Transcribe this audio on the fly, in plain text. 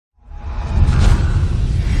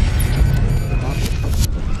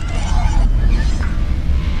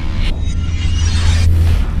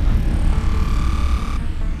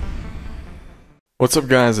What's up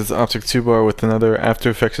guys, it's OpTic 2bar with another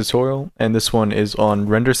After Effects tutorial, and this one is on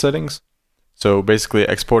render settings. So basically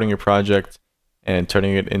exporting your project and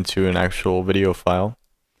turning it into an actual video file.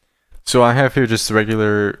 So I have here just a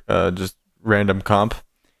regular, just random comp,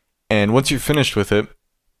 and once you've finished with it,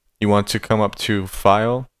 you want to come up to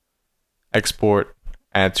File, Export,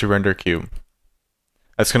 Add to Render Queue.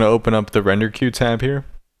 That's going to open up the Render Queue tab here,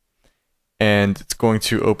 and it's going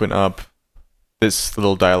to open up this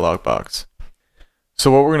little dialog box. So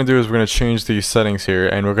what we're going to do is we're going to change these settings here,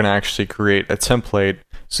 and we're going to actually create a template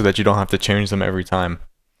so that you don't have to change them every time.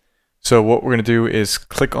 So what we're going to do is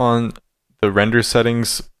click on the render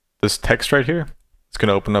settings, this text right here. It's going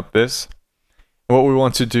to open up this. And what we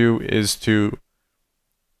want to do is to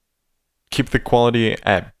keep the quality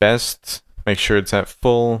at best, make sure it's at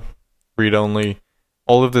full, read only.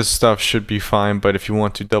 All of this stuff should be fine, but if you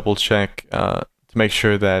want to double check to make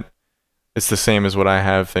sure that it's the same as what I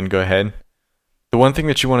have, then go ahead. The one thing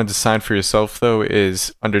that you want to decide for yourself though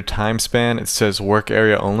is under time span it says work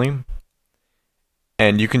area only,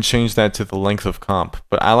 and you can change that to the length of comp,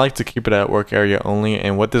 but I like to keep it at work area only.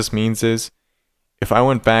 And what this means is if I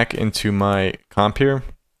went back into my comp here,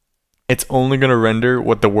 it's only going to render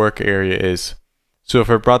what the work area is. So if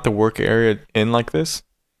I brought the work area in like this,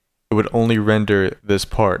 it would only render this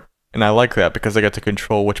part, and I like that because I get to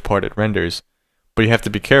control which part it renders. But you have to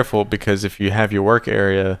be careful, because if you have your work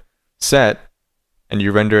area set and you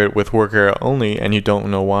render it with work area only and you don't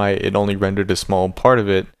know why it only rendered a small part of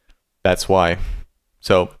it, that's why.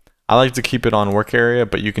 So I like to keep it on work area,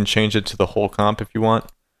 but you can change it to the whole comp if you want.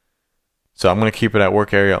 So I'm going to keep it at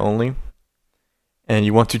work area only. And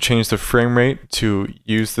you want to change the frame rate to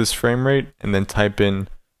use this frame rate, and then type in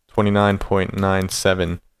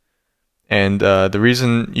 29.97. And the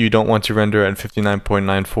reason you don't want to render at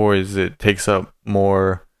 59.94 is it takes up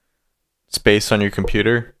more space on your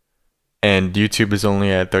computer, and YouTube is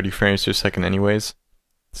only at 30 frames per second anyways.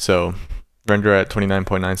 So render at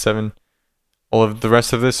 29.97. All of the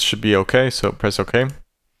rest of this should be okay, so press OK. And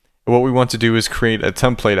what we want to do is create a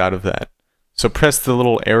template out of that. So press the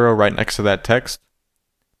little arrow right next to that text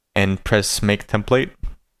and press Make Template.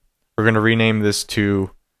 We're going to rename this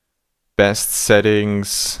to Best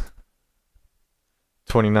Settings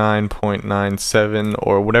 29.97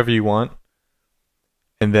 or whatever you want.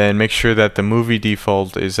 And then make sure that the movie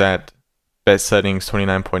default is at Best Settings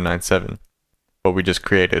 29.97, what we just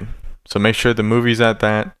created. So make sure the movie's at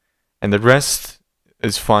that, and the rest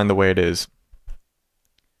is fine the way it is.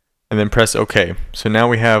 And then press OK. So now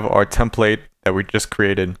we have our template that we just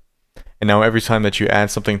created, and now every time that you add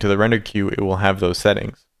something to the render queue, it will have those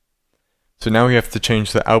settings. So now we have to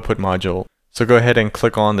change the output module. So go ahead and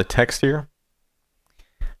click on the text here.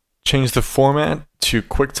 Change the format to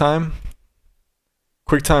QuickTime.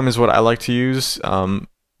 QuickTime is what I like to use.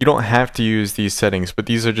 You don't have to use these settings, but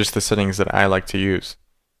these are just the settings that I like to use.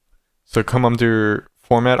 So come under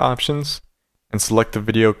Format Options and select the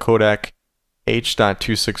video codec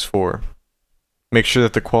H.264. Make sure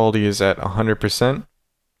that the quality is at 100%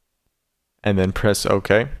 and then press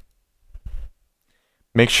OK.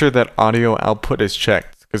 Make sure that audio output is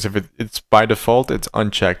checked, because if it's by default it's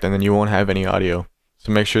unchecked and then you won't have any audio.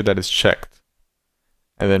 So make sure that it's checked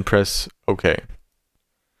and then press OK.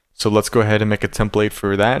 So let's go ahead and make a template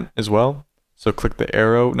for that as well. So click the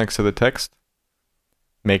arrow next to the text,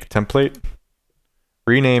 make template,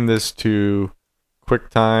 rename this to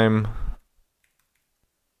QuickTime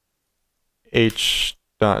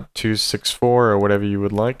H.264 or whatever you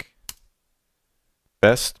would like,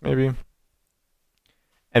 best maybe.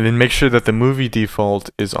 And then make sure that the movie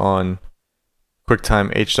default is on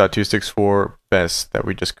QuickTime H.264 best that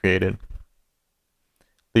we just created.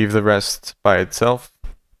 Leave the rest by itself.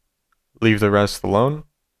 Leave the rest alone,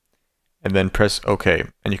 and then press OK.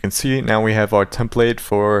 And you can see now we have our template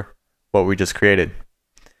for what we just created.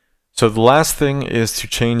 So the last thing is to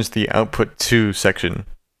change the output to section.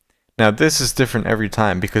 Now this is different every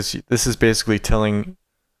time, because this is basically telling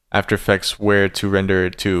After Effects where to render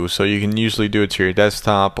it to. So you can usually do it to your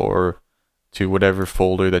desktop or to whatever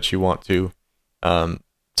folder that you want to.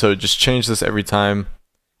 So just change this every time.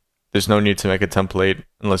 There's no need to make a template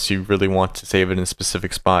unless you really want to save it in a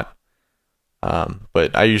specific spot.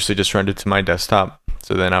 But I usually just render to my desktop,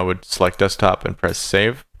 so then I would select desktop and press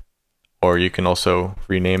save, or you can also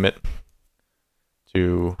rename it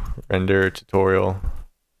to render tutorial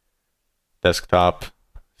desktop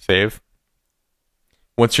save.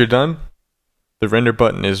 Once you're done, the render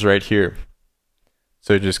button is right here,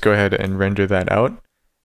 so just go ahead and render that out.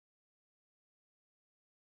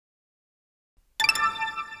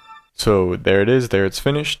 So there it is, there it's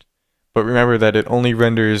finished. But remember that it only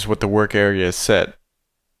renders what the work area is set.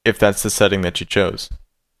 if that's the setting that you chose.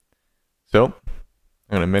 So I'm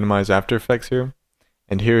going to minimize After Effects here,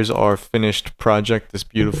 and here's our finished project, this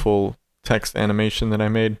beautiful text animation that I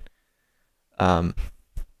made. I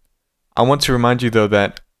want to remind you though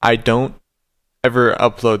that I don't ever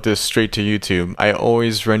upload this straight to YouTube. I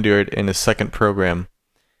always render it in a second program.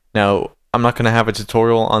 Now, I'm not going to have a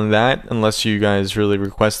tutorial on that unless you guys really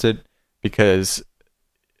request it, because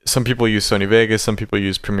some people use Sony Vegas, some people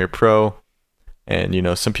use Premiere Pro, and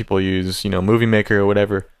some people use Movie Maker or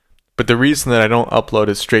whatever. But the reason that I don't upload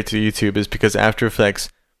it straight to YouTube is because After Effects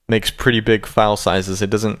makes pretty big file sizes. It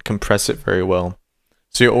doesn't compress it very well.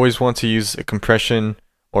 So you always want to use a compression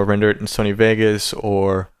or render it in Sony Vegas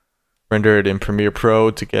or render it in Premiere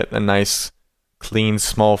Pro to get a nice, clean,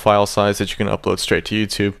 small file size that you can upload straight to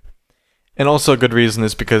YouTube. And also a good reason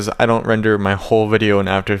is because I don't render my whole video in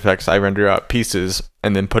After Effects. I render out pieces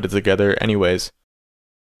and then put it together anyways.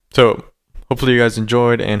 So hopefully you guys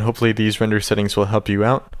enjoyed, and hopefully these render settings will help you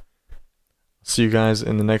out. See you guys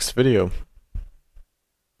in the next video.